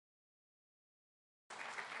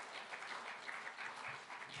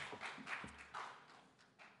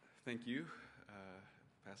Thank you,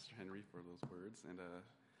 Pastor Henry, for those words. And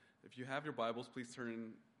if you have your Bibles, please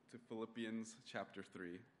turn to Philippians chapter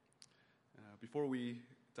 3. Before we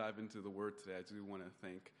dive into the Word today, I do want to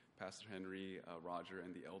thank Pastor Henry, Roger,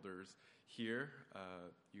 and the elders here.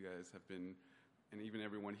 You guys have been, and even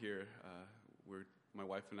everyone here, my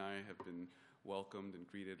wife and I have been welcomed and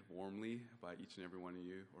greeted warmly by each and every one of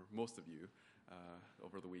you, or most of you,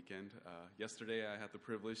 over the weekend. Yesterday, I had the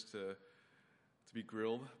privilege to be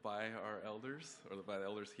grilled by our elders, or by the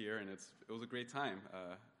elders here, and it was a great time.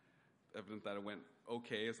 Evident that it went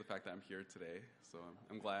okay is the fact that I'm here today, so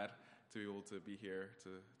I'm glad to be able to be here to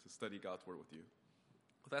study God's Word with you.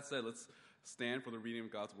 With that said, let's stand for the reading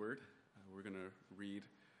of God's Word. We're going to read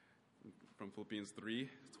from Philippians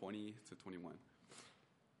 3:20 to 21.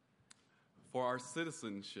 For our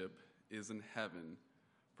citizenship is in heaven,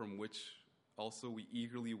 from which also we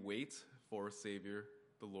eagerly wait for a Savior,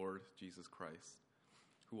 the Lord Jesus Christ,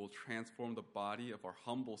 who will transform the body of our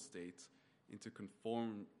humble state into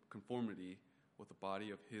conformity with the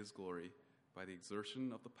body of His glory by the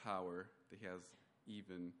exertion of the power that He has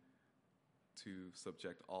even to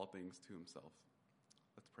subject all things to Himself.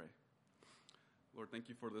 Let's pray. Lord, thank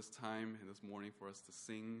you for this time and this morning for us to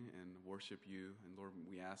sing and worship you. And Lord,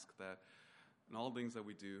 we ask that in all things that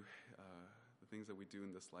we do, the things that we do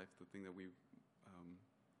in this life, the thing that we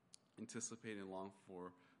anticipate and long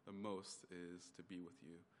for the most is to be with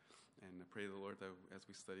you. And I pray, the Lord, that as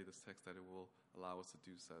we study this text, that it will allow us to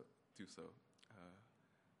do so.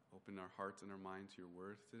 Open our hearts and our mind to your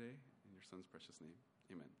word today. In your Son's precious name,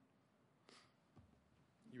 amen.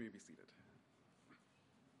 You may be seated.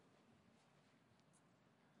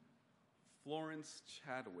 Florence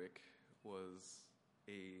Chadwick was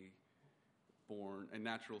a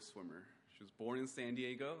natural swimmer. She was born in San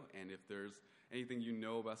Diego, and if there's anything you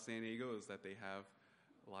know about San Diego is that they have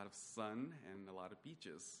a lot of sun and a lot of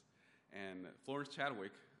beaches. And Florence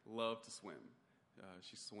Chadwick loved to swim.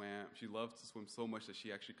 She loved to swim so much that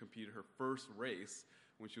she actually competed her first race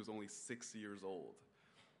when she was only 6 years old.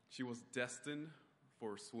 She was destined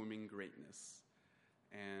for swimming greatness.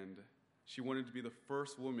 And she wanted to be the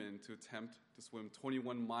first woman to attempt to swim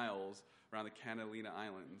 21 miles around the Catalina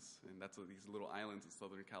Islands. And that's these little islands in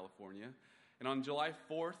Southern California. And on July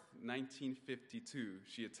 4th, 1952,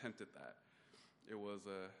 she attempted that. It was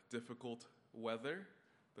difficult weather.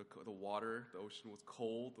 The water, the ocean was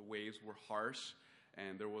cold, the waves were harsh,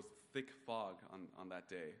 and there was thick fog on that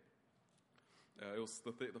day.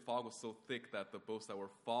 The fog was so thick that the boats that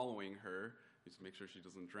were following her, just to make sure she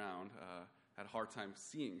doesn't drown, had a hard time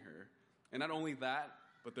seeing her. And not only that,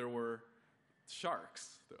 but there were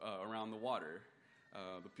sharks around the water.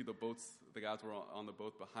 The guys were on the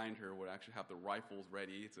boat behind her would actually have the rifles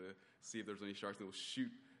ready to see if there's any sharks, and they would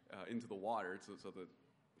shoot into the water so that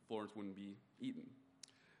Florence wouldn't be eaten.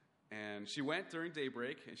 And she went during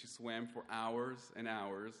daybreak, and she swam for hours and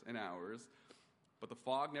hours and hours, but the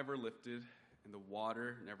fog never lifted, and the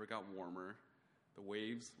water never got warmer. The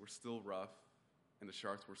waves were still rough, and the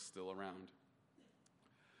sharks were still around.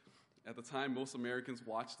 At the time, most Americans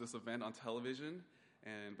watched this event on television,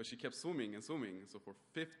 but she kept swimming and swimming. So for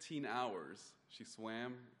 15 hours, she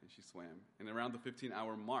swam and she swam. And around the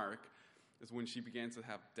 15-hour mark is when she began to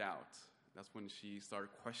have doubt. That's when she started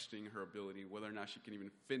questioning her ability, whether or not she can even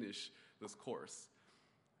finish this course.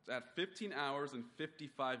 At 15 hours and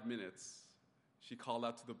 55 minutes, she called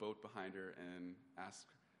out to the boat behind her and asked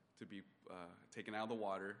to be taken out of the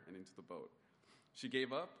water and into the boat. She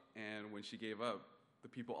gave up, and when she gave up, the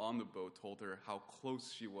people on the boat told her how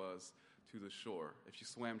close she was to the shore. If she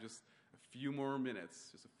swam just a few more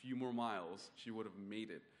minutes, just a few more miles, she would have made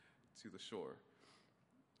it to the shore.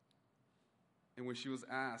 And when she was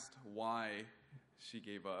asked why she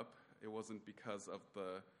gave up, it wasn't because of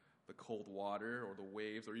the cold water or the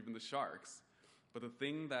waves or even the sharks. But the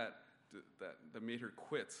thing that made her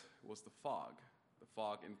quit was the fog. The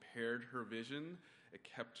fog impaired her vision. It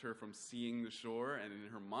kept her from seeing the shore, and in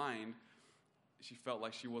her mind, she felt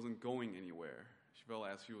like she wasn't going anywhere. She felt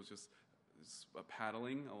as she was just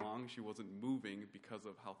paddling along. She wasn't moving because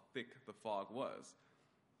of how thick the fog was.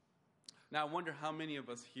 Now, I wonder how many of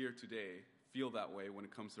us here today feel that way when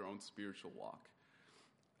it comes to our own spiritual walk.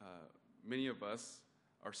 Many of us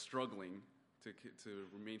are struggling to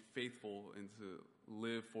remain faithful and to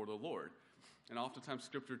live for the Lord. And oftentimes,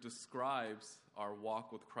 Scripture describes our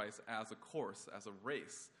walk with Christ as a course, as a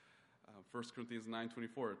race. 1 Corinthians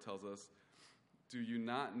 9:24 tells us, "Do you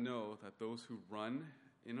not know that those who run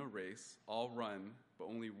in a race all run, but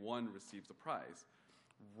only one receives the prize?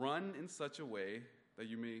 Run in such a way that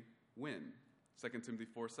you may win." 2 Timothy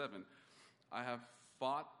 4:7, "I have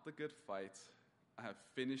fought the good fight. I have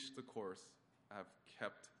finished the course. I have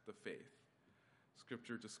kept the the faith.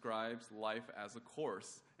 Scripture describes life as a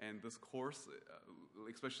course, and this course,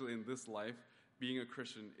 especially in this life, being a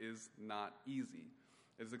Christian is not easy.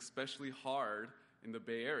 It is especially hard in the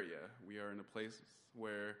Bay Area. We are in a place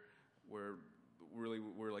where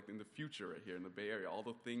we're like in the future right here in the Bay Area. All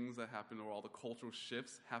the things that happen or all the cultural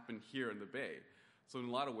shifts happen here in the Bay. So in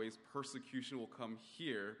a lot of ways, persecution will come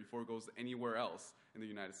here before it goes anywhere else in the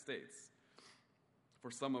United States.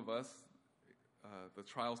 For some of us, the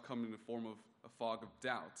trials come in the form of a fog of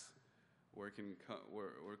doubt, where it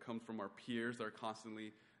comes from our peers that are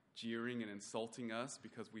constantly jeering and insulting us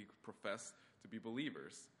because we profess to be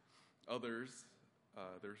believers. Others,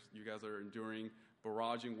 you guys are enduring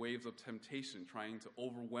barraging waves of temptation, trying to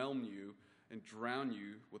overwhelm you and drown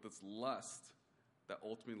you with its lust that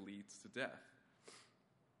ultimately leads to death.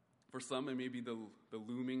 For some, it may be the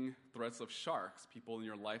looming threats of sharks, people in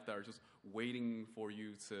your life that are just waiting for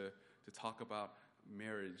you to talk about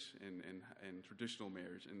marriage and traditional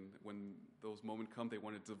marriage. And when those moments come, they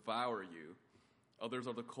want to devour you. Others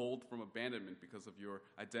are the cold from abandonment because of your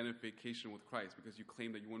identification with Christ, because you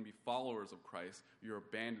claim that you want to be followers of Christ. You're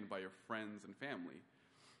abandoned by your friends and family.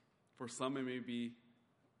 For some of you,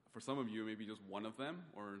 it may be just one of them,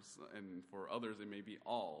 and for others, it may be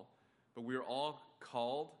all. But we are all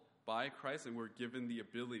called by Christ, and we're given the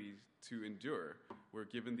ability to endure. We're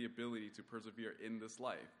given the ability to persevere in this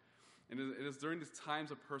life. And it is during these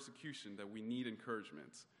times of persecution that we need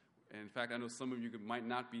encouragement. And in fact, I know some of you might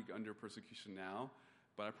not be under persecution now,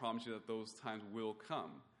 but I promise you that those times will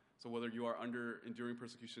come. So whether you are enduring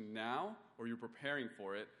persecution now or you're preparing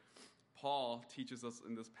for it, Paul teaches us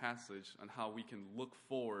in this passage on how we can look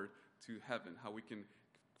forward to heaven, how we can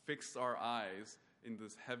fix our eyes in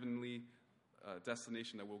this heavenly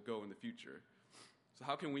destination that we'll go in the future. So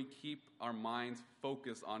how can we keep our minds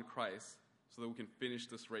focused on Christ so that we can finish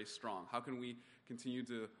this race strong? How can we continue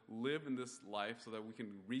to live in this life so that we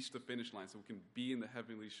can reach the finish line, so we can be in the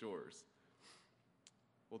heavenly shores?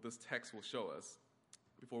 Well, this text will show us.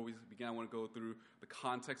 Before we begin, I want to go through the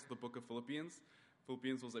context of the book of Philippians.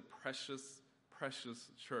 Philippians was a precious,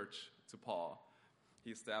 precious church to Paul.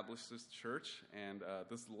 He established this church, and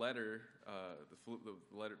this letter, the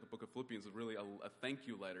book of Philippians, is really a thank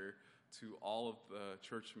you letter to all of the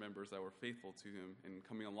church members that were faithful to him and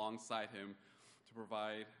coming alongside him to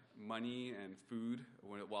provide money and food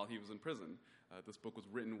while he was in prison. This book was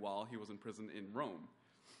written while he was in prison in Rome.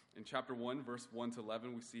 In chapter 1, verse 1 to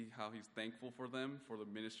 11, we see how he's thankful for them, for the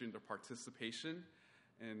ministry and their participation.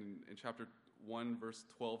 And in chapter 1, verse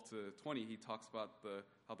 12 to 20, he talks about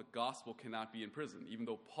how the gospel cannot be in prison. Even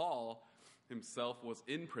though Paul himself was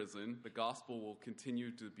in prison, the gospel will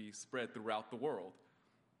continue to be spread throughout the world.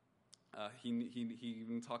 He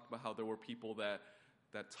even talked about how there were people that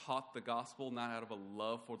taught the gospel not out of a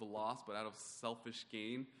love for the lost, but out of selfish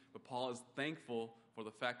gain. But Paul is thankful for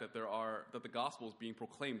the fact that the gospel is being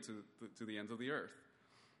proclaimed to the ends of the earth.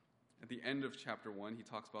 At the end of chapter 1, he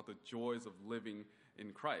talks about the joys of living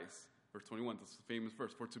in Christ. Verse 21, this famous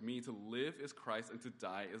verse, "For to me to live is Christ and to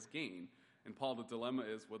die is gain." And Paul, the dilemma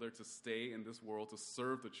is whether to stay in this world to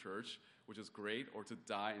serve the church, which is great, or to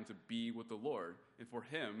die and to be with the Lord. And for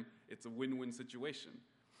him, it's a win-win situation.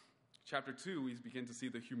 Chapter 2, we begin to see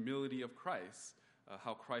the humility of Christ,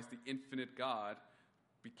 how Christ, the infinite God,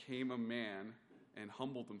 became a man and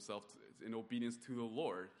humbled himself in obedience to the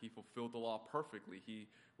Lord. He fulfilled the law perfectly. He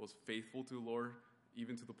was faithful to the Lord,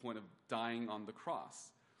 even to the point of dying on the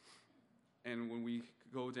cross. And when we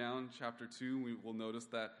go down chapter 2, we will notice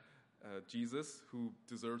that Jesus, who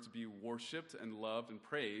deserved to be worshipped and loved and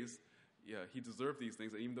praised, he deserved these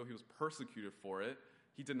things. And even though he was persecuted for it,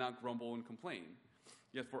 he did not grumble and complain.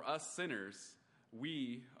 Yet for us sinners,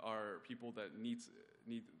 we are people that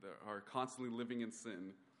are constantly living in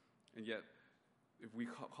sin. And yet, if we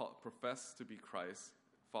profess to be Christ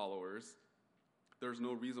followers, there's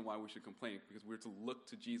no reason why we should complain, because we're to look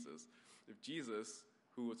to Jesus. If Jesus,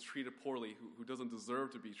 who was treated poorly, who doesn't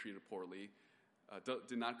deserve to be treated poorly,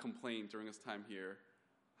 did not complain during his time here,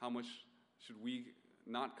 how much should we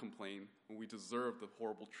not complain when we deserve the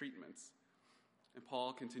horrible treatments? And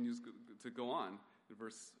Paul continues to go on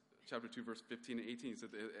in chapter 2, verse 15 and 18. He said,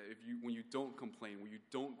 when you don't complain, when you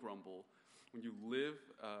don't grumble, when you live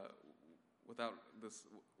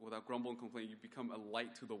without grumble and complain, you become a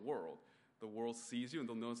light to the world. The world sees you, and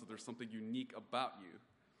they'll notice that there's something unique about you.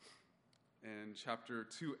 And chapter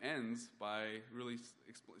 2 ends by really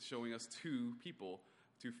showing us two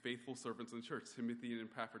faithful servants in the church, Timothy and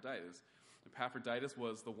Epaphroditus. Epaphroditus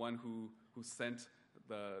was the one who sent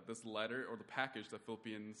this letter or the package that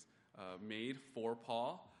Philippians made for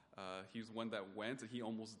Paul. He was one that went, and he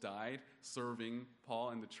almost died serving Paul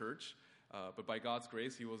in the church. But by God's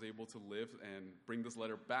grace, he was able to live and bring this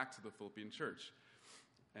letter back to the Philippian church.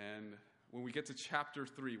 And when we get to chapter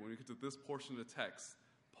 3, when we get to this portion of the text,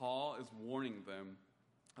 Paul is warning them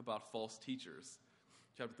about false teachers.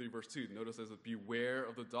 Chapter 3, verse 2, notice it says, beware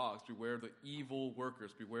of the dogs, beware of the evil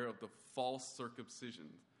workers, beware of the false circumcision.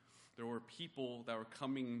 There were people that were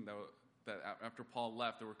coming, that after Paul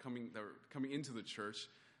left, that were coming into the church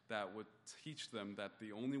that would teach them that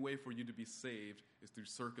the only way for you to be saved is through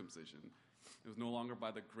circumcision. It was no longer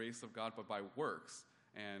by the grace of God, but by works.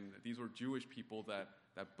 And these were Jewish people that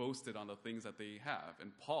boasted on the things that they have.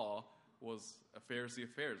 And Paul was a Pharisee of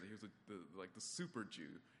Pharisees. He was the super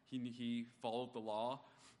Jew. He followed the law.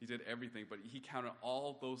 He did everything, but he counted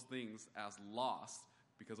all those things as lost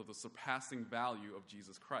because of the surpassing value of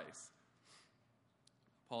Jesus Christ.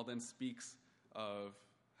 Paul then speaks of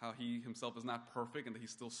how he himself is not perfect and that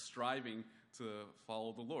he's still striving to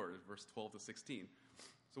follow the Lord, verse 12 to 16.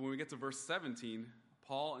 So when we get to verse 17,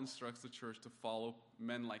 Paul instructs the church to follow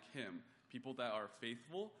men like him, people that are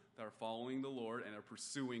faithful, that are following the Lord, and are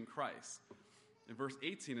pursuing Christ. In verse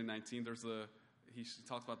 18 and 19, he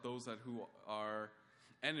talks about those who are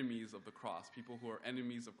enemies of the cross, people who are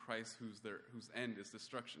enemies of Christ whose end is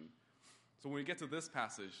destruction. So when we get to this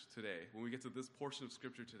passage today, when we get to this portion of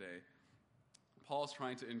Scripture today, Paul is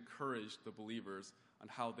trying to encourage the believers on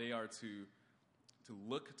how they are to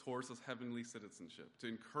look towards this heavenly citizenship, to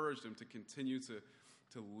encourage them to continue to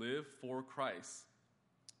live for Christ.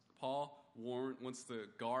 Paul wants to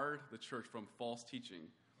guard the church from false teaching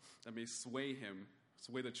that may sway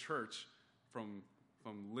the church from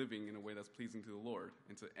living in a way that's pleasing to the Lord,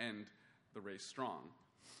 and to end the race strong.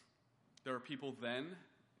 There are people then,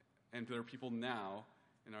 and there are people now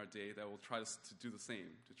in our day that will try to do the same,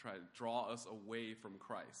 to try to draw us away from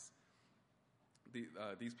Christ.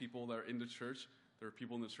 These people that are in the church, there are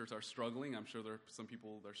people in the church that are struggling. I'm sure there are some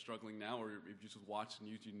people that are struggling now, or if you just watch the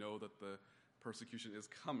news, you know that the persecution is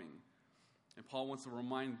coming. And Paul wants to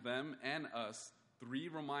remind them and us 3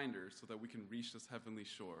 reminders so that we can reach this heavenly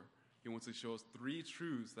shore. He wants to show us 3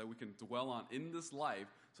 truths that we can dwell on in this life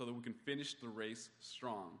so that we can finish the race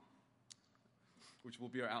strong, which will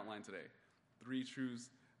be our outline today. 3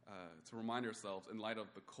 truths to remind ourselves in light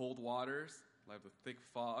of the cold waters, in light of the thick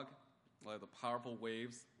fog, in light of the powerful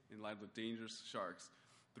waves, in light of the dangerous sharks.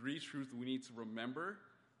 3 truths we need to remember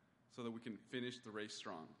so that we can finish the race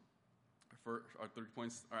strong. Our 3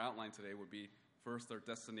 points, our outline today would be, first, our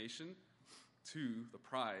destination, 2, the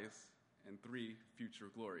prize, and 3, future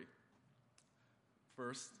glory.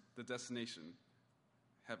 First, the destination,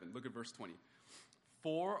 heaven. Look at verse 20.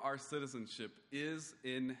 For our citizenship is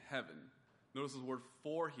in heaven. Notice the word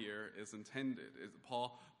 "for" here is intended.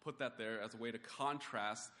 Paul put that there as a way to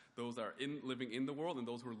contrast those that are living in the world and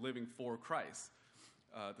those who are living for Christ.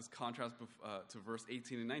 This contrast to verse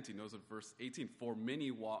 18 and 19. Notice at verse 18, for many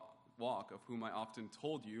walk, of whom I often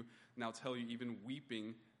told you, now tell you even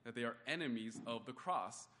weeping, that they are enemies of the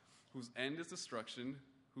cross, whose end is destruction,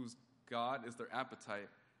 whose God is their appetite,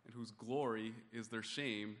 and whose glory is their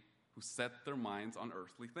shame, who set their minds on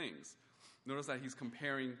earthly things. Notice that he's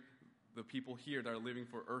comparing the people here that are living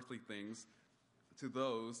for earthly things to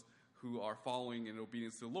those who are following in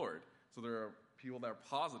obedience to the Lord. So there are people that are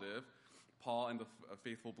positive, Paul and the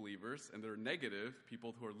faithful believers, and there are negative,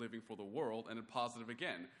 people who are living for the world, and then positive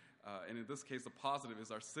again. And in this case, the positive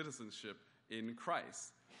is our citizenship in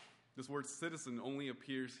Christ. This word citizen only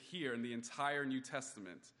appears here in the entire New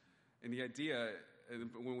Testament. And the idea,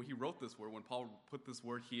 when he wrote this word, when Paul put this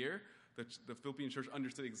word here, the Philippian church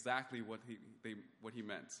understood exactly what he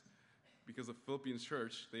meant. Because the Philippian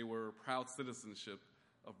church, they were proud citizenship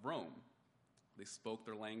of Rome. They spoke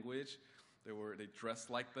their language, they dressed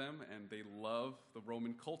like them, and they loved the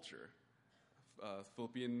Roman culture. The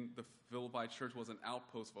Philippi church was an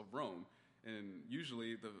outpost of Rome, and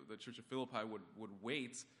usually the church of Philippi would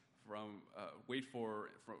wait for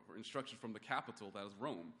instruction from the capital, that is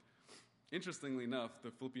Rome. Interestingly enough,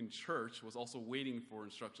 the Philippian church was also waiting for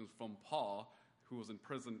instructions from Paul, who was in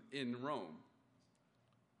prison in Rome.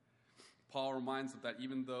 Paul reminds them that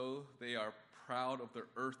even though they are proud of their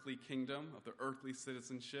earthly kingdom, of their earthly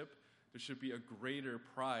citizenship, there should be a greater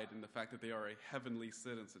pride in the fact that they are a heavenly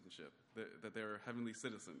citizenship, that they are heavenly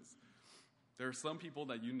citizens. There are some people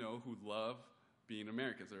that you know who love being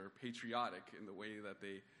Americans. They're patriotic in the way that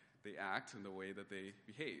they act and the way that they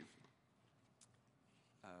behave.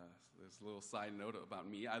 There's a little side note about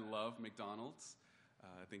me. I love McDonald's.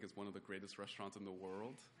 I think it's one of the greatest restaurants in the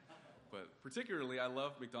world. But particularly, I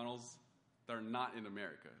love McDonald's that are not in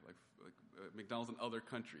America, like McDonald's in other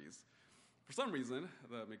countries. For some reason,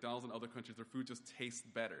 the McDonald's in other countries, their food just tastes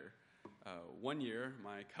better. One year,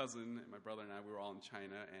 my cousin, my brother, and I, we were all in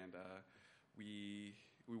China, and we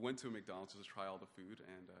went to a McDonald's to try all the food,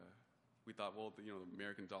 and we thought, well, the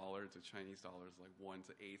American dollar to Chinese dollar is like 1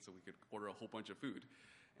 to 8, so we could order a whole bunch of food.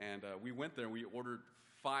 And we went there and we ordered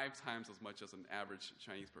 5 times as much as an average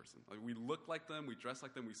Chinese person. Like, we looked like them, we dressed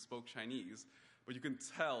like them, we spoke Chinese, but you can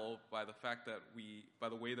tell by the fact that by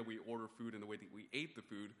the way that we order food and the way that we ate the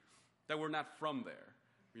food, that we're not from there.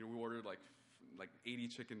 We ordered like 80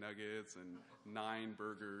 chicken nuggets and 9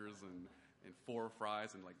 burgers and 4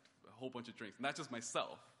 fries and like a whole bunch of drinks. And that's just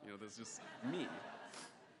myself. That's just me.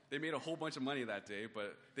 They made a whole bunch of money that day,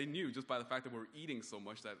 but they knew just by the fact that we're eating so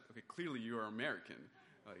much that, okay, clearly you are American.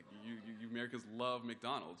 Like, you Americans love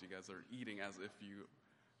McDonald's. You guys are eating as if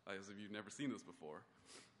you've never seen this before.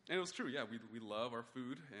 And it was true, yeah, we love our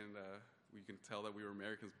food, and we can tell that we were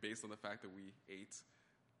Americans based on the fact that we ate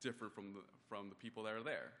different from the people that are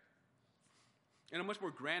there. In a much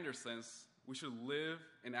more grander sense, we should live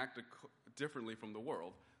and act differently from the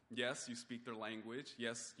world. Yes, you speak their language.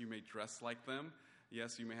 Yes, you may dress like them.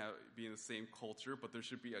 Yes, you may be in the same culture, but there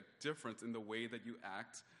should be a difference in the way that you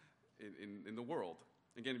act in the world.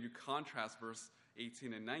 Again, if you contrast verse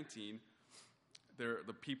 18 and 19,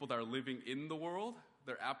 the people that are living in the world,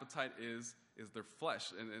 their appetite is their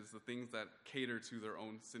flesh and is the things that cater to their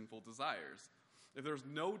own sinful desires. If there's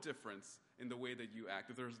no difference in the way that you act,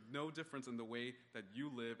 if there's no difference in the way that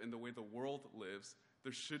you live and the way the world lives,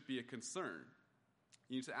 there should be a concern.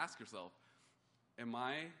 You need to ask yourself, am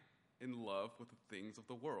I in love with the things of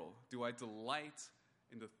the world? Do I delight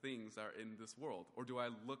in the things that are in this world? Or do I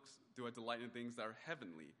delight in things that are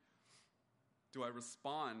heavenly? Do I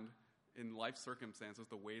respond in life circumstances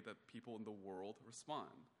the way that people in the world respond?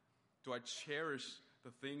 Do I cherish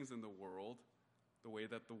the things in the world the way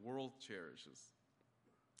that the world cherishes?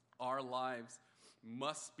 Our lives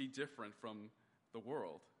must be different from the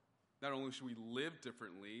world. Not only should we live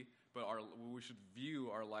differently, but we should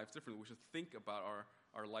view our lives differently. We should think about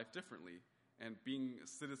our life differently. And being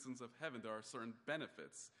citizens of heaven, there are certain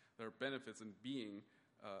benefits. There are benefits in being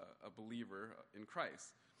a believer in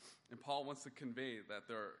Christ. And Paul wants to convey that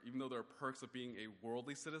even though there are perks of being a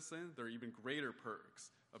worldly citizen, there are even greater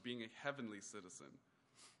perks of being a heavenly citizen.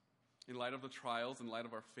 In light of the trials, in light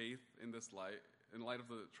of our faith in this life, in light of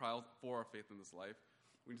the trials for our faith in this life,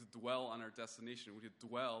 we need to dwell on our destination. We need to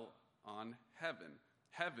dwell on heaven.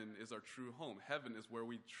 Heaven is our true home. Heaven is where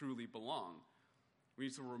we truly belong. We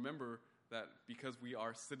need to remember that because we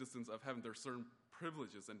are citizens of heaven, there are certain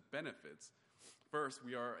privileges and benefits. First,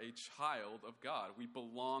 we are a child of God. We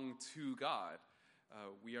belong to God.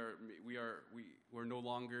 We're no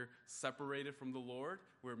longer separated from the Lord.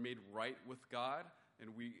 We're made right with God, and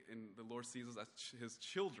the Lord sees us as His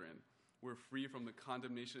children. We're free from the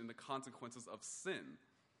condemnation and the consequences of sin.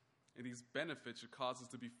 And these benefits should cause us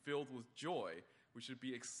to be filled with joy. We should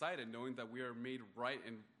be excited knowing that we are made right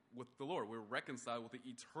with the Lord. We're reconciled with the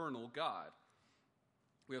eternal God.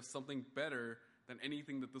 We have something better than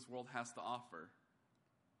anything that this world has to offer.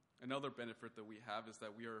 Another benefit that we have is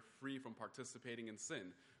that we are free from participating in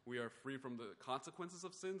sin. We are free from the consequences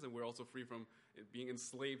of sins, and we're also free from being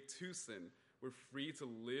enslaved to sin. We're free to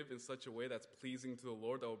live in such a way that's pleasing to the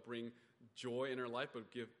Lord, that will bring joy in our life,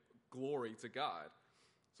 but give glory to God.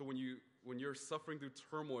 So when you're suffering through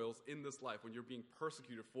turmoils in this life, when you're being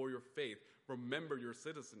persecuted for your faith, remember your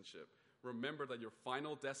citizenship. Remember that your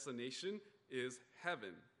final destination is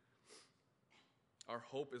heaven. Our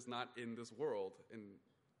hope is not in this world, and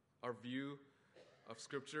our view of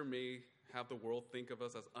Scripture may have the world think of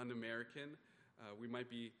us as un-American. We might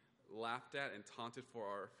be laughed at and taunted for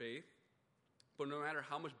our faith. But no matter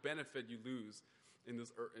how much benefit you lose in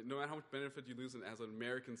this earth, no matter how much benefit you lose as an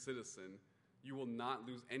American citizen, you will not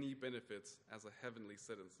lose any benefits as a heavenly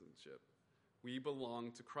citizenship. We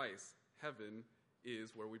belong to Christ. Heaven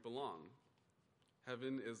is where we belong.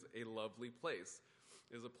 Heaven is a lovely place.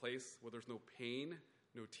 It is a place where there's no pain,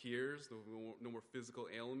 no tears, no more physical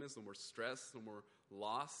ailments, no more stress, no more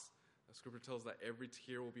loss. Scripture tells us that every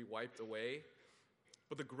tear will be wiped away.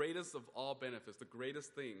 But the greatest of all benefits, the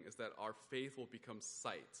greatest thing, is that our faith will become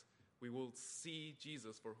sight. We will see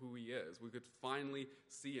Jesus for who He is. We could finally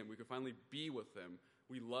see Him. We could finally be with Him.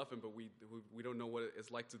 We love Him, but we don't know what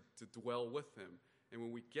it's like to dwell with Him. And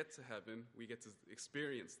when we get to heaven, we get to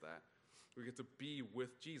experience that. We get to be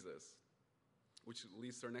with Jesus, which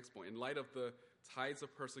leads to our next point. In light of the tides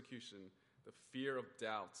of persecution, the fear of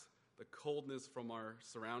doubt, the coldness from our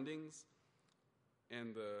surroundings,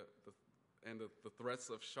 and the threats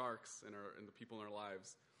of sharks and the people in our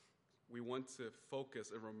lives, we want to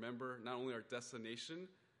focus and remember not only our destination,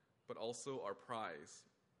 but also our prize.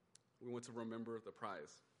 We want to remember the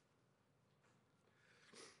prize.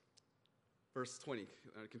 Verse 20,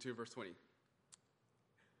 continue verse 20.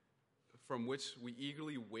 from which we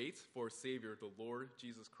eagerly wait for a Savior, the Lord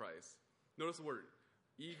Jesus Christ. Notice the word,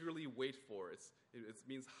 eagerly wait for. It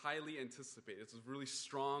means highly anticipate. It's a really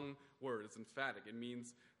strong word. It's emphatic. It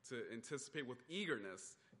means to anticipate with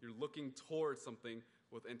eagerness. You're looking towards something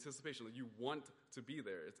with anticipation. Like you want to be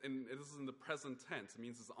there. And this is in the present tense. It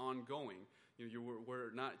means it's ongoing.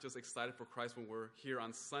 We're not just excited for Christ when we're here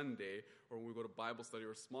on Sunday or when we go to Bible study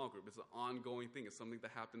or a small group. It's an ongoing thing. It's something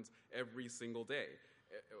that happens every single day.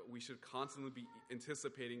 We should constantly be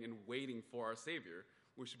anticipating and waiting for our Savior.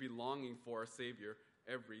 We should be longing for our Savior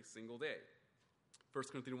every single day. 1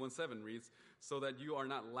 Corinthians 1:7 reads, so that you are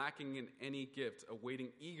not lacking in any gift, awaiting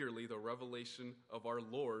eagerly the revelation of our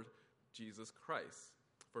Lord Jesus Christ.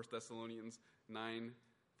 1 Thessalonians 1,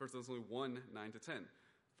 9-10.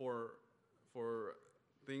 For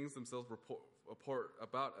things themselves report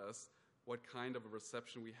about us, what kind of a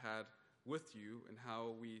reception we had with you, and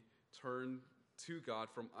how we turned to God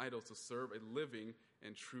from idols to serve a living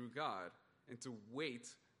and true God, and to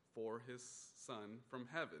wait for his Son from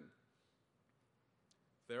heaven.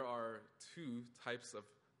 There are two types of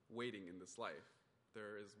waiting in this life.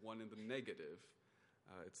 There is one in the negative.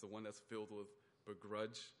 It's the one that's filled with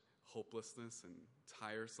begrudge, hopelessness, and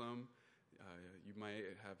tiresome. You might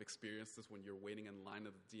have experienced this when you're waiting in line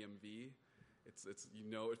at the DMV.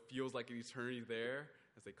 It feels like an eternity there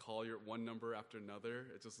as they call your one number after another.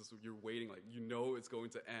 It's just you're waiting, like it's going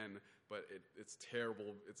to end, but it's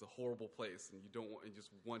terrible. It's a horrible place, and you just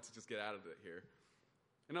want to just get out of it here.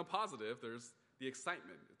 And on positive, there's the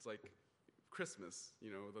excitement. It's like Christmas,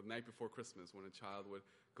 the night before Christmas when a child would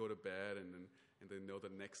go to bed and they know the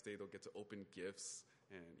next day they'll get to open gifts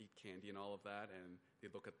and eat candy and all of that, and they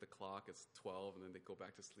look at the clock, it's 12, and then they go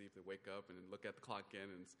back to sleep, they wake up and then look at the clock again,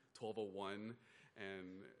 and it's 12:01,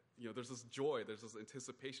 and there's this joy, there's this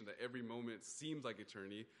anticipation that every moment seems like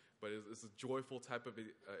eternity, but it's a joyful type of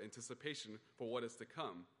anticipation for what is to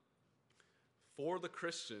come. For the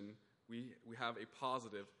Christian, we have a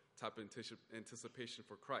positive type of anticipation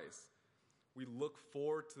for Christ. We look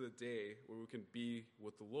forward to the day where we can be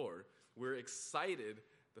with the Lord. We're excited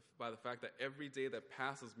by the fact that every day that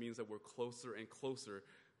passes means that we're closer and closer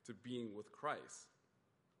to being with Christ.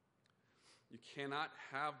 You cannot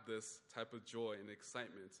have this type of joy and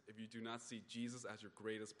excitement if you do not see Jesus as your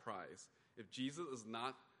greatest prize. If Jesus is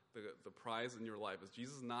not the prize in your life, if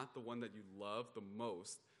Jesus is not the one that you love the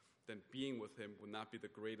most, then being with him would not be the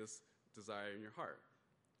greatest desire in your heart.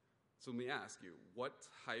 So let me ask you, what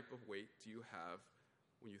type of weight do you have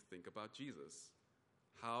when you think about Jesus?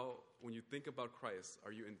 When you think about Christ,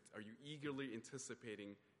 are you eagerly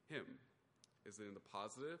anticipating him? Is it in the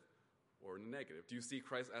positive or in the negative? Do you see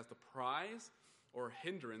Christ as the prize or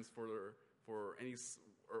hindrance for any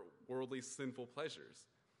worldly sinful pleasures?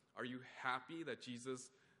 Are you happy that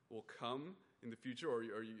Jesus will come in the future, or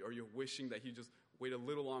are you wishing that he just wait a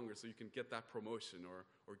little longer so you can get that promotion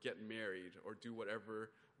or get married or do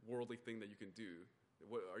whatever worldly thing that you can do?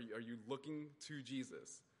 Are you looking to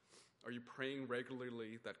Jesus? Are you praying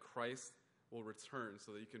regularly that Christ will return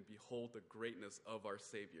so that you can behold the greatness of our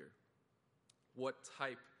Savior? What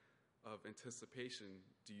type of anticipation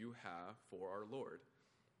do you have for our Lord?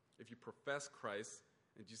 If you profess Christ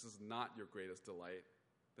and Jesus is not your greatest delight,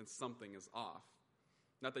 then something is off.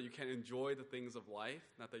 Not that you can't enjoy the things of life,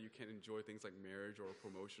 not that you can't enjoy things like marriage or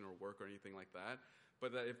promotion or work or anything like that,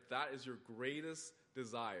 but that if that is your greatest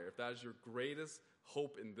desire, if that is your greatest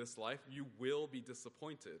hope in this life, you will be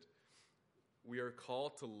disappointed. We are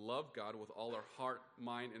called to love God with all our heart,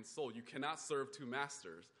 mind, and soul. You cannot serve two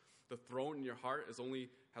masters. The throne in your heart has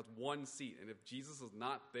one seat, and if Jesus is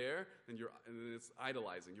not there, then it's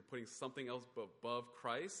idolizing. You're putting something else above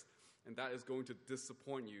Christ, and that is going to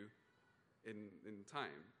disappoint you in time.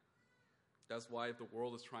 That's why if the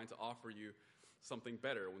world is trying to offer you something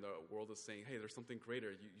better, when the world is saying, hey, there's something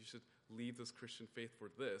greater, you should leave this Christian faith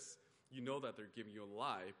for this, you know that they're giving you a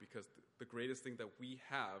lie, because the greatest thing that we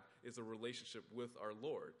have is a relationship with our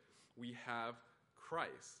Lord. We have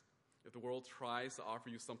Christ. If the world tries to offer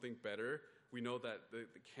you something better, we know that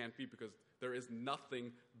it can't be, because there is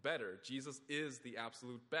nothing better. Jesus is the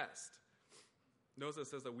absolute best. Notice it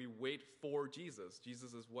says that we wait for Jesus.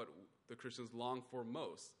 Jesus is what the Christians long for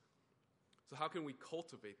most. So how can we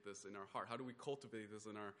cultivate this in our heart? How do we cultivate this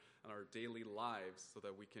in our daily lives so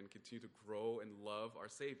that we can continue to grow and love our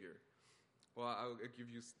Savior? Well, I'll give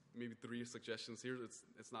you maybe 3 suggestions here.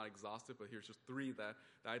 It's not exhaustive, but here's just 3 that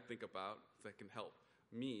I think about that can help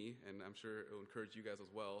me, and I'm sure it will encourage you guys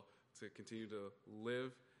as well, to continue to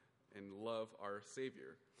live and love our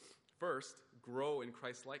Savior. First, grow in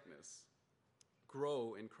Christ-likeness.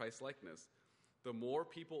 Grow in Christ-likeness. The more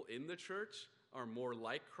people in the church, are more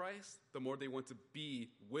like Christ, the more they want to be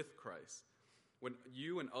with Christ. When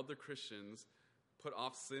you and other Christians put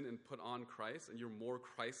off sin and put on Christ, and you're more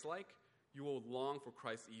Christ-like, you will long for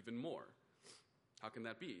Christ even more. How can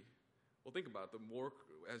that be? Well, think about it. The more,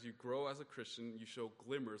 as you grow as a Christian, you show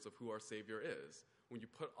glimmers of who our Savior is. When you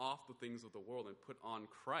put off the things of the world and put on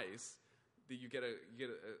Christ, you get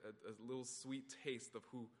a little sweet taste of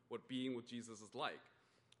what being with Jesus is like.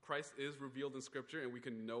 Christ is revealed in Scripture, and we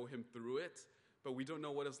can know him through it, but we don't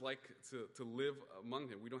know what it's like to live among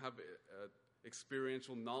him. We don't have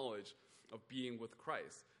experiential knowledge of being with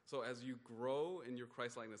Christ. So as you grow in your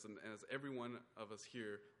Christ-likeness, and as every one of us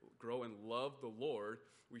here grow and love the Lord,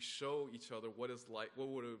 we show each other what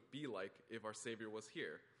would it be like if our Savior was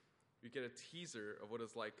here. You get a teaser of what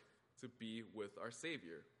it's like to be with our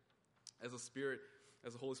Savior. As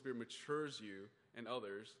the Holy Spirit matures you and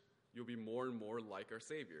others, you'll be more and more like our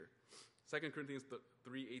Savior. 2 Corinthians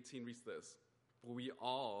 3:18 reads this: "But we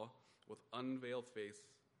all, with unveiled face,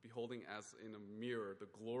 beholding as in a mirror the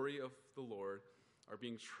glory of the Lord, are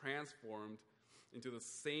being transformed into the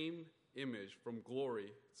same image from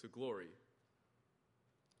glory to glory."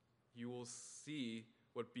 You will see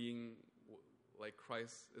what being like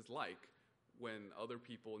Christ is like when other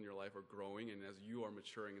people in your life are growing and as you are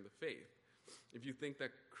maturing in the faith. If you think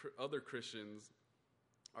that other Christians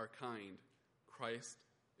are kind, Christ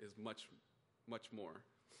is much, much more.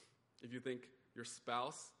 If you think your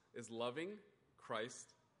spouse is loving,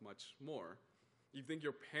 Christ much more. If you think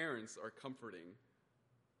your parents are comforting,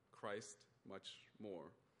 Christ much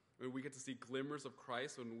more. When we get to see glimmers of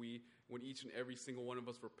Christ, when each and every single one of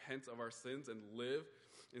us repent of our sins and live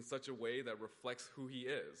in such a way that reflects who he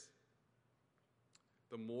is.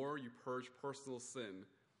 The more you purge personal sin,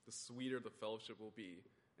 the sweeter the fellowship will be.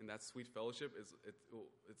 And that sweet fellowship is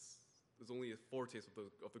only a foretaste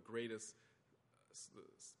of the greatest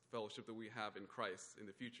fellowship that we have in Christ in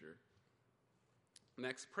the future.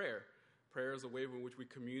 Next, prayer. Prayer is a way in which we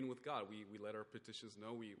commune with God. We let our petitions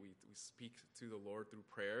know. We speak to the Lord through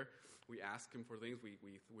prayer. We ask him for things.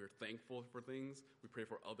 We're thankful for things. We pray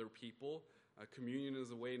for other people. Communion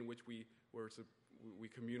is a way in which we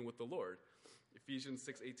commune with the Lord. Ephesians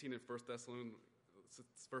 6:18 and 1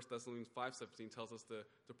 Thessalonians 5:17 tells us to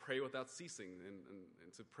pray without ceasing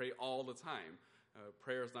and to pray all the time.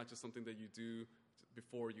 Prayer is not just something that you do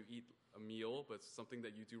before you eat a meal, but it's something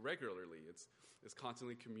that you do regularly. It's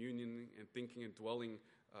constantly communing and thinking and dwelling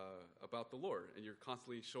about the Lord, and you're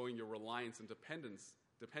constantly showing your reliance and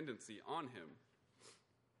dependency on him.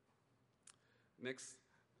 Next,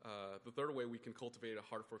 the third way we can cultivate a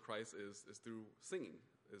heart for Christ is through singing,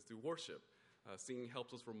 is through worship. Singing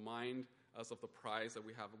helps us remind us of the prize that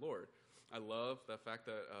we have, Lord. I love the fact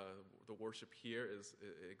that the worship here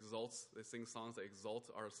they sing songs that exalt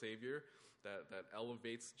our Savior, that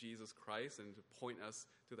elevates Jesus Christ and to point us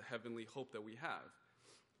to the heavenly hope that we have.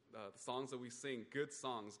 The songs that we sing, good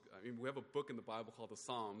songs. I mean, we have a book in the Bible called the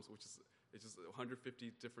Psalms, which is it's just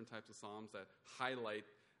 150 different types of psalms that highlight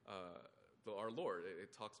our Lord.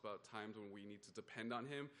 It talks about times when we need to depend on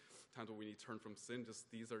him, times when we need to turn from sin.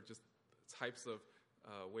 These are just types of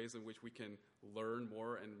ways in which we can learn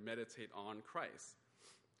more and meditate on Christ.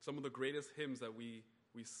 Some of the greatest hymns that we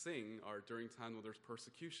sing are during times when there's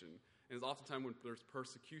persecution. And it's oftentimes when there's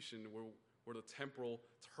persecution where the temporal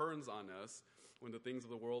turns on us, when the things of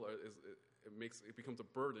the world it becomes a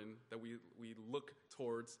burden, that we look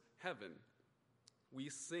towards heaven. We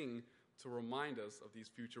sing to remind us of these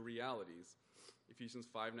future realities. Ephesians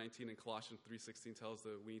 5:19 and Colossians 3:16 tells us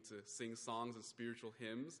that we need to sing songs and spiritual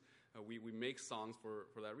hymns. We make songs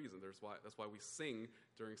for that reason. That's why we sing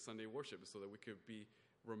during Sunday worship, so that we could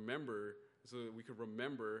remember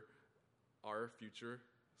our future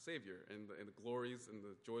Savior and the glories and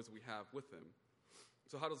the joys we have with him.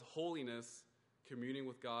 So how does holiness, communing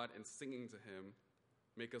with God, and singing to him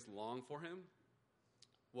make us long for him?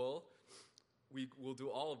 Well, we will do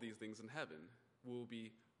all of these things in heaven. We'll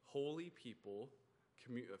be holy people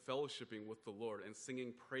fellowshipping with the Lord and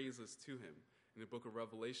singing praises to him. In the book of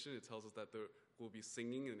Revelation, it tells us that there will be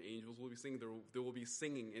singing and angels will be singing. There will be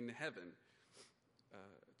singing in heaven.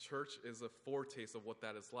 Church is a foretaste of what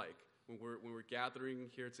that is like. When we're gathering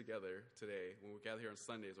here together today, when we gather here on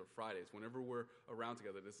Sundays or Fridays, whenever we're around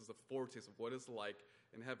together, this is a foretaste of what it's like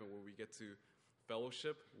in heaven, where we get to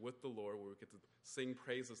fellowship with the Lord, where we get to sing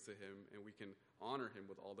praises to him, and we can honor him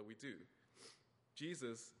with all that we do.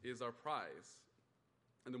 Jesus is our prize.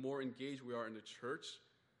 And the more engaged we are in the church,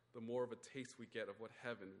 the more of a taste we get of what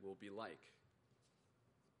heaven will be like.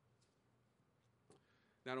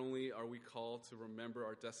 Not only are we called to remember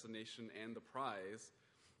our destination and the prize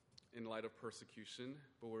in light of persecution,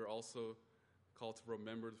 but we're also called to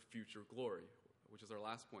remember the future glory, which is our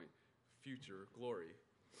last point, future glory.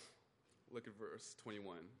 Look at verse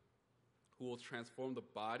 21. Who will transform the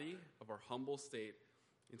body of our humble state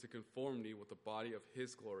into conformity with the body of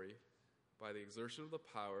his glory by the exertion of the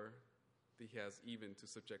power that he has even to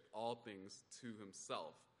subject all things to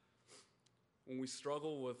himself. When we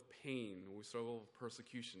struggle with pain, when we struggle with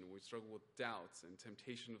persecution, when we struggle with doubts and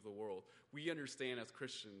temptation of the world, we understand as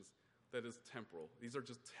Christians that it's temporal. These are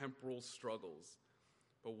just temporal struggles.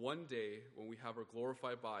 But one day, when we have our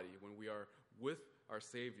glorified body, when we are with our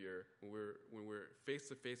Savior, when we're face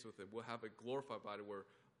to face with him, we'll have a glorified body where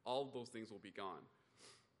all of those things will be gone.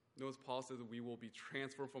 Notice Paul says that we will be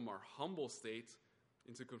transformed from our humble state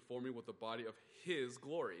into conforming with the body of his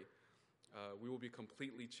glory. We will be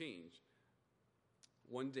completely changed.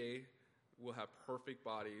 One day, we'll have perfect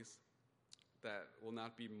bodies that will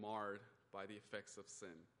not be marred by the effects of sin.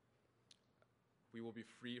 We will be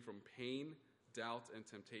free from pain, doubt, and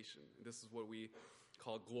temptation. And this is what we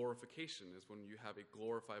call glorification, is when you have a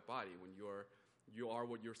glorified body, when you are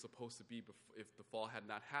what you're supposed to be if the fall had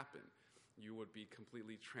not happened. You would be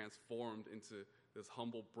completely transformed into this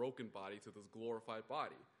humble, broken body to this glorified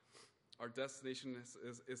body. Our destination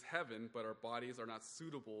is heaven, but our bodies are not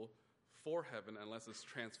suitable for heaven unless it's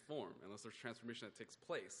transformed, unless there's transformation that takes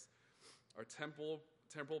place. Our temporal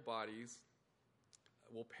bodies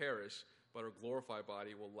will perish, but our glorified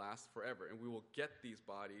body will last forever, and we will get these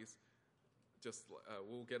bodies.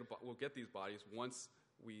 We'll get these bodies once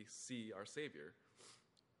we see our Savior.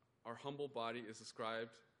 Our humble body is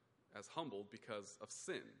described as humbled because of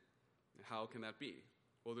sin. And how can that be?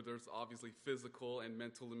 Well, there's obviously physical and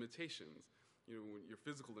mental limitations. When your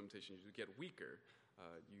physical limitations, you get weaker.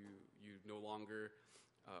 You no longer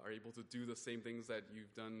are able to do the same things that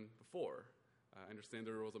you've done before. I understand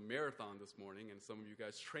there was a marathon this morning, and some of you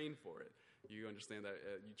guys trained for it. You understand that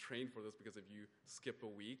you train for this because if you skip a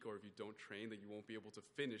week or if you don't train, that you won't be able to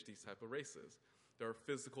finish these type of races. There are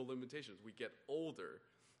physical limitations. We get older.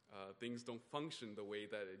 Things don't function the way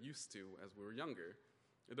that it used to as we were younger.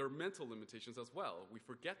 And there are mental limitations as well. We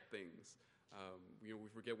forget things. We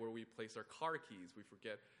forget where we place our car keys. We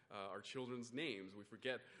forget our children's names. We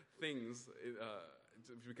forget things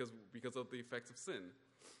because of the effects of sin.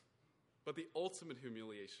 But the ultimate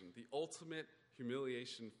humiliation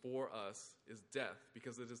for us is death,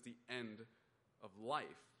 because it is the end of life.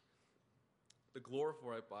 The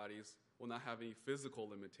glorified bodies will not have any physical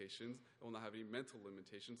limitations. It will not have any mental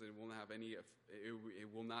limitations. And it will not have any. It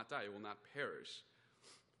will not die. It will not perish.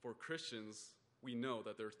 For Christians, we know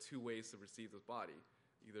that there are two ways to receive this body,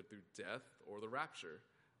 either through death or the rapture.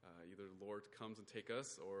 Either the Lord comes and take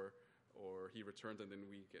us, or he returns and then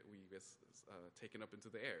we get taken up into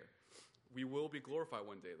the air. We will be glorified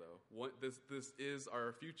one day, though. This is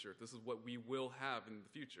our future. This is what we will have in the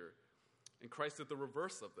future. And Christ did the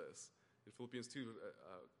reverse of this. In Philippians 2,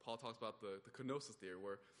 Paul talks about the kenosis theory,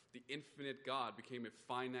 where the infinite God became a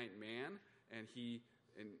finite man, and he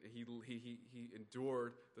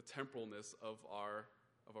endured the temporalness of our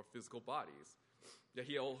physical bodies. Yeah,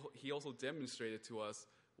 he also demonstrated to us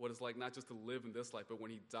what it's like not just to live in this life, but when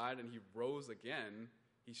he died and he rose again,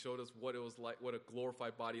 he showed us what it was like, what a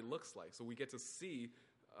glorified body looks like. So we get to see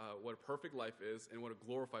what a perfect life is and what a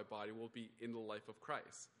glorified body will be in the life of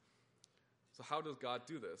Christ. So how does God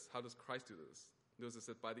do this? How does Christ do this? Notice it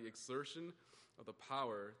said, by the exertion of the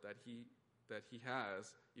power that he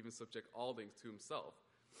has, even subject all things to himself.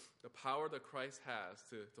 The power that Christ has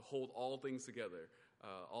to hold all things together,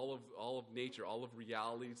 all of nature, all of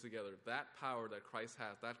reality together, that power that Christ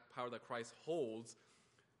has, that power that Christ holds,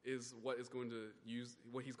 is what he's going to use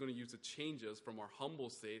to change us from our humble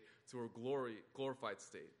state to our glorified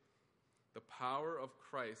state. The power of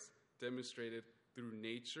Christ demonstrated through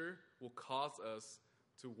nature will cause us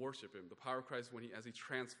to worship him. The power of Christ, as he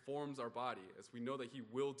transforms our body, as we know that he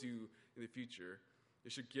will do in the future,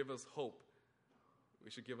 it should give us hope.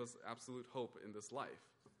 It should give us absolute hope in this life.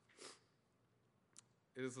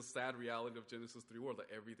 It is a sad reality of Genesis 3:1 that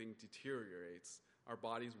everything deteriorates. Our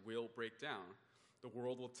bodies will break down. The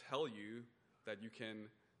world will tell you that you can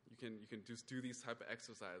just do these type of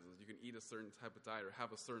exercises. You can eat a certain type of diet or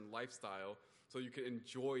have a certain lifestyle so you can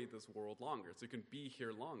enjoy this world longer, so you can be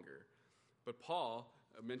here longer. But Paul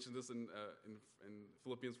mentioned this in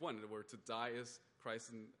Philippians 1, where to die is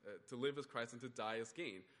Christ and to live is Christ and to die is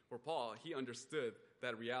gain. For Paul, he understood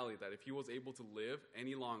that reality, that if he was able to live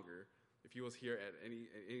any longer, if he was here at any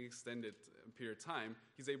extended period of time,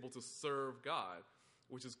 he's able to serve God,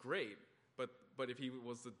 which is great. But if he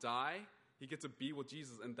was to die, he gets to be with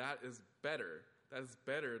Jesus, and that is better. That is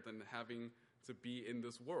better than having to be in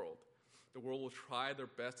this world. The world will try their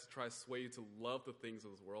best to try to sway you to love the things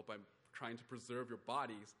of this world by trying to preserve your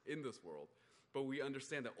bodies in this world. But we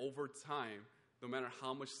understand that over time, no matter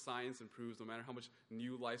how much science improves, no matter how much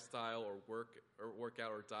new lifestyle or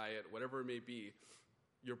workout or diet, whatever it may be,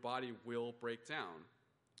 your body will break down.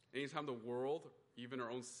 Anytime the world, even our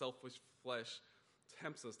own selfish flesh,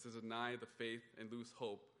 tempts us to deny the faith and lose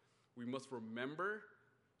hope, we must remember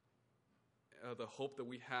the hope that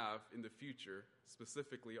we have in the future,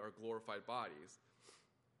 specifically our glorified bodies.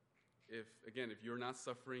 If you're not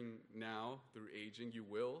suffering now through aging, you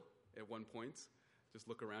will at one point. Just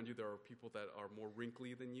look around you. There are people that are more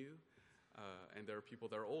wrinkly than you, and there are people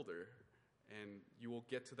that are older, and you will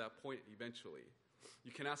get to that point eventually.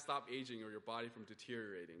 You cannot stop aging or your body from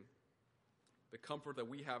deteriorating. The comfort that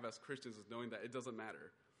we have as Christians is knowing that it doesn't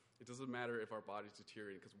matter. It doesn't matter if our body's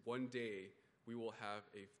deteriorating, because one day we will have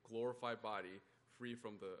a glorified body free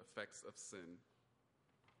from the effects of sin.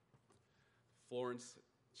 Florence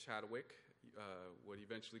Chadwick would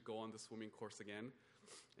eventually go on the swimming course again,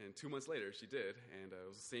 and 2 months later she did, and it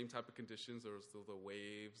was the same type of conditions. There was still the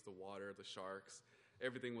waves, the water, the sharks.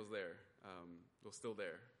 Everything was there. It was still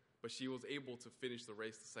there. But she was able to finish the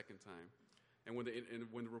race the second time. And when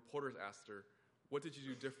the reporters asked her, what did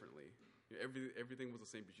you do differently? Everything was the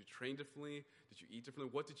same. Did you train differently? Did you eat differently?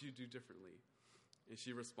 What did you do differently? And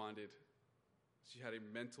she responded, she had a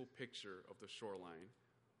mental picture of the shoreline.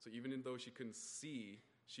 So even though she couldn't see,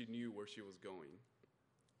 she knew where she was going.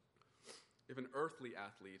 If an earthly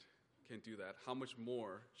athlete can do that, how much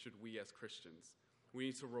more should we as Christians? We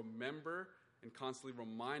need to remember and constantly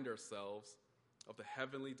remind ourselves of the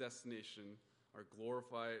heavenly destination,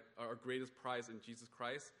 our greatest prize in Jesus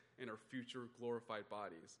Christ, and our future glorified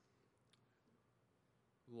bodies.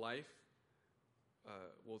 Life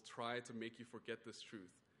will try to make you forget this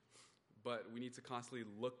truth, but we need to constantly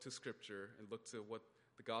look to Scripture and look to what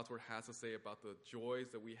the God's Word has to say about the joys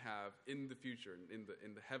that we have in the future, in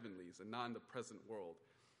the heavenlies, and not in the present world.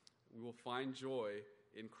 We will find joy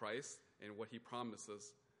in Christ and what He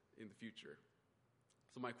promises in the future.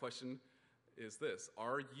 So my question is this: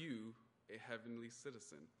 are you a heavenly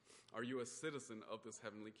citizen? Are you a citizen of this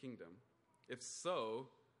heavenly kingdom? If so,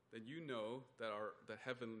 then you know that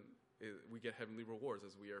we get heavenly rewards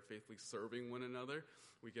as we are faithfully serving one another.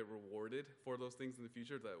 We get rewarded for those things in the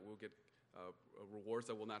future, that we'll get rewards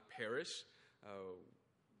that will not perish.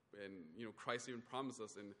 And Christ even promised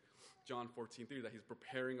us in John 14:3 that He's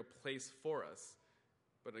preparing a place for us.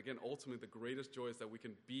 But again, ultimately, the greatest joy is that we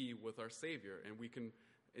can be with our Savior, and we can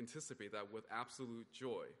anticipate that with absolute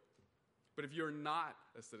joy. But if you're not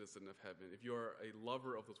a citizen of heaven, if you're a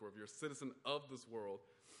lover of this world, if you're a citizen of this world,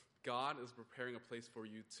 God is preparing a place for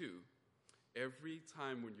you too. Every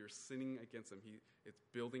time when you're sinning against Him, it's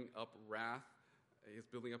building up wrath. He's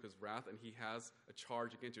building up His wrath, and He has a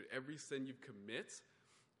charge against you. Every sin you commit,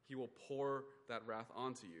 He will pour that wrath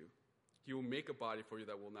onto you. He will make a body for you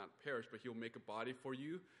that will not perish, but He will make a body for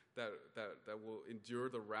you that will endure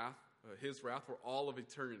the wrath, His wrath for all of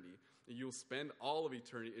eternity. And you'll spend all of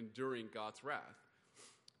eternity enduring God's wrath.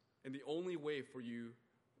 And the only way for you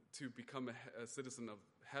to become a citizen of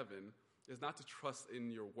heaven is not to trust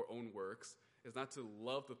in your own works, is not to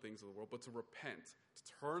love the things of the world, but to repent, to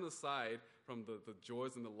turn aside from the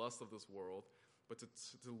joys and the lusts of this world, but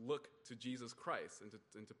to look to Jesus Christ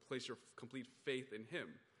and to place your complete faith in Him.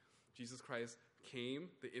 Jesus Christ came,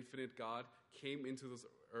 the infinite God, came into this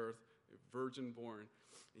earth, virgin born,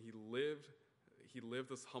 and He lived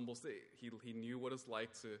this humble state. He knew what it's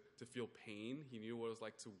like to feel pain. He knew what it was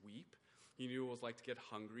like to weep. He knew what it was like to get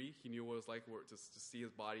hungry. He knew what it was like to see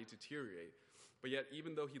His body deteriorate. But yet,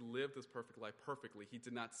 even though He lived this perfect life perfectly, He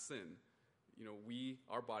did not sin.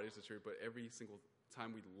 Our bodies deteriorate, but every single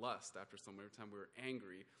time we lust after someone, every time we were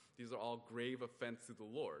angry, these are all grave offense to the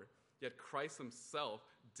Lord. Yet Christ Himself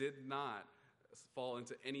did not fall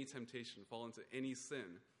into any temptation, fall into any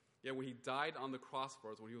sin. Yet when He died on the cross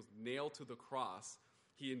for us, when He was nailed to the cross,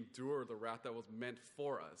 He endured the wrath that was meant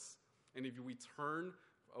for us. And if we turn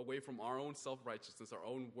away from our own self-righteousness, our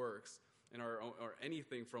own works, and or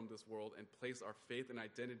anything from this world, and place our faith and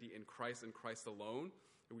identity in Christ and Christ alone,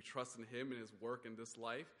 and we trust in Him and His work in this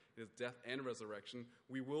life, His death and resurrection,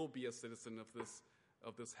 we will be a citizen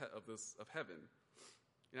of heaven.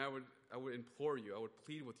 And I would implore you, I would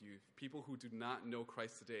plead with you, people who do not know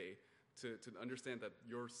Christ today, to understand that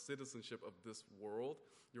your citizenship of this world,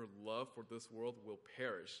 your love for this world will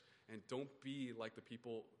perish. And don't be like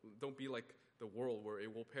the world where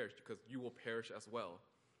it will perish, because you will perish as well.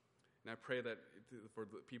 And I pray that for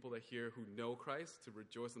the people that here who know Christ, to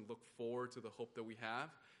rejoice and look forward to the hope that we have,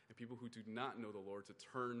 and people who do not know the Lord, to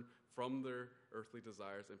turn from their earthly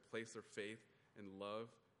desires and place their faith and love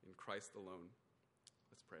in Christ alone.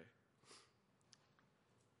 Let's pray.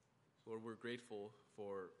 Lord, we're grateful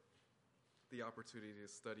for the opportunity to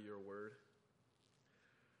study your word.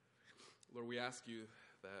 Lord, we ask you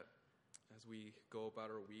that as we go about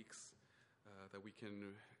our weeks, that we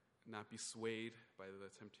can not be swayed by the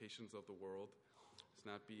temptations of the world, to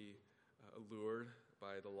not be allured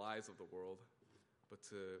by the lies of the world, but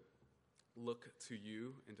to look to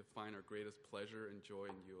you and to find our greatest pleasure and joy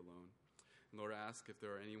in you alone. And Lord, I ask if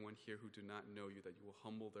there are anyone here who do not know you, that you will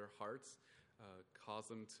humble their hearts, cause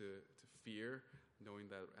them to fear, knowing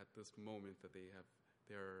that at this moment that they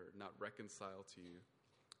are not reconciled to you.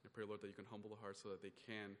 I pray, Lord, that you can humble the heart so that they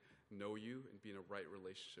can know you and be in a right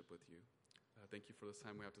relationship with you. Thank you for this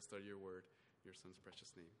time we have to study your word. In your son's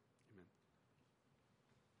precious name.